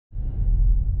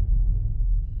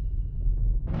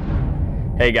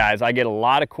Hey guys, I get a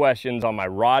lot of questions on my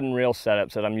rod and reel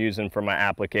setups that I'm using for my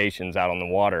applications out on the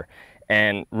water.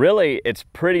 And really, it's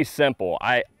pretty simple.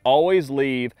 I always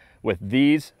leave with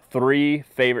these three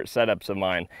favorite setups of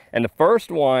mine. And the first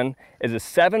one is a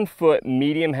 7-foot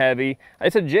medium heavy.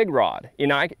 It's a jig rod. You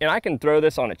know, I can throw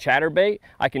this on a chatterbait.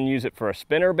 I can use it for a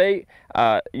spinner bait.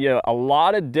 You know, a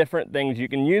lot of different things you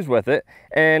can use with it.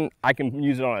 And I can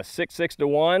use it on a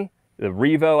 6-6-1, the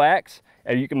Revo X.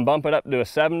 And you can bump it up to a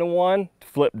 7-1 to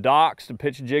flip docks, to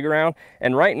pitch a jig around.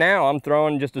 And right now I'm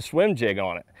throwing just a swim jig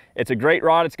on it. It's a great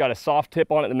rod. It's got a soft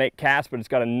tip on it to make casts, but it's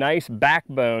got a nice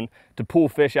backbone to pull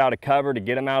fish out of cover, to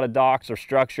get them out of docks or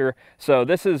structure. So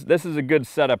this is a good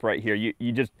setup right here.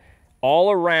 You just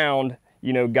all around,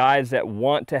 you know, guys that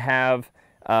want to have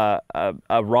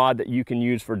a rod that you can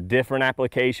use for different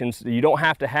applications. You don't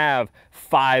have to have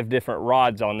 5 different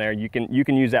rods on there. You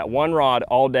can use that one rod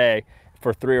all day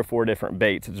for 3 or 4 different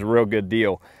baits. It's a real good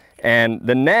deal. And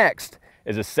the next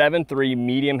is a 7.3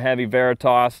 medium heavy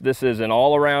Veritas. This is an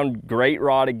all-around great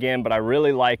rod again, but I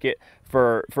really like it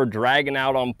for dragging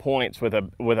out on points with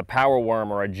a power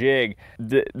worm or a jig.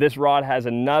 This rod has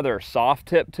another soft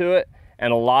tip to it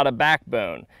and a lot of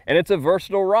backbone. And it's a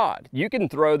versatile rod. You can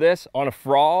throw this on a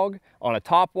frog, on a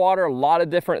topwater, a lot of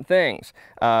different things.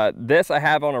 This I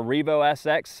have on a Revo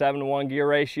SX 7-to-1 gear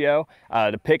ratio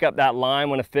to pick up that line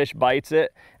when a fish bites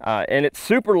it. And it's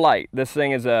super light. This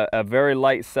thing is a very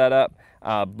light setup,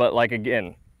 but like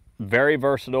again, very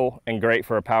versatile and great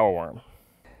for a power worm.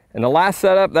 And the last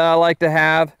setup that I like to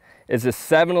have is a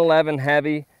 7-11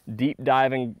 heavy deep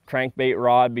diving crankbait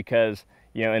rod, because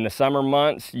you know, in the summer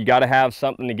months, you got to have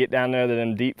something to get down there to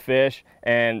them deep fish.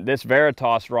 And this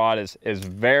Veritas rod is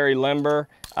very limber.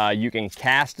 You can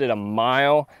cast it a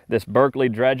mile. This Berkeley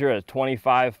dredger is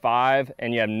 25.5,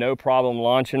 and you have no problem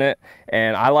launching it.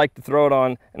 And I like to throw it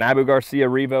on an Abu Garcia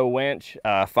Revo winch,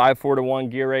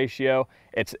 5-4-to-1 gear ratio.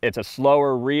 It's a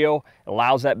slower reel,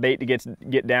 allows that bait to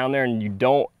get down there, and you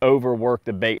don't overwork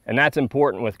the bait. And that's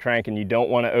important with cranking. You don't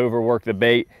want to overwork the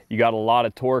bait. You got a lot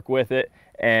of torque with it.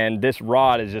 And this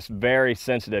rod is just very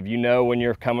sensitive. You know when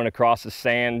you're coming across the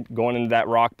sand, going into that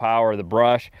rock pile or the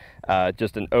brush,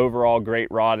 just an overall great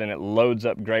rod, and it loads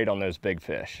up great on those big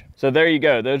fish. So there you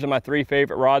go. Those are my 3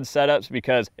 favorite rod setups,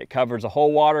 because it covers a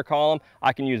whole water column.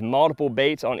 I can use multiple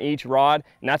baits on each rod,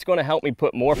 and that's going to help me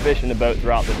put more fish in the boat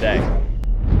throughout the day.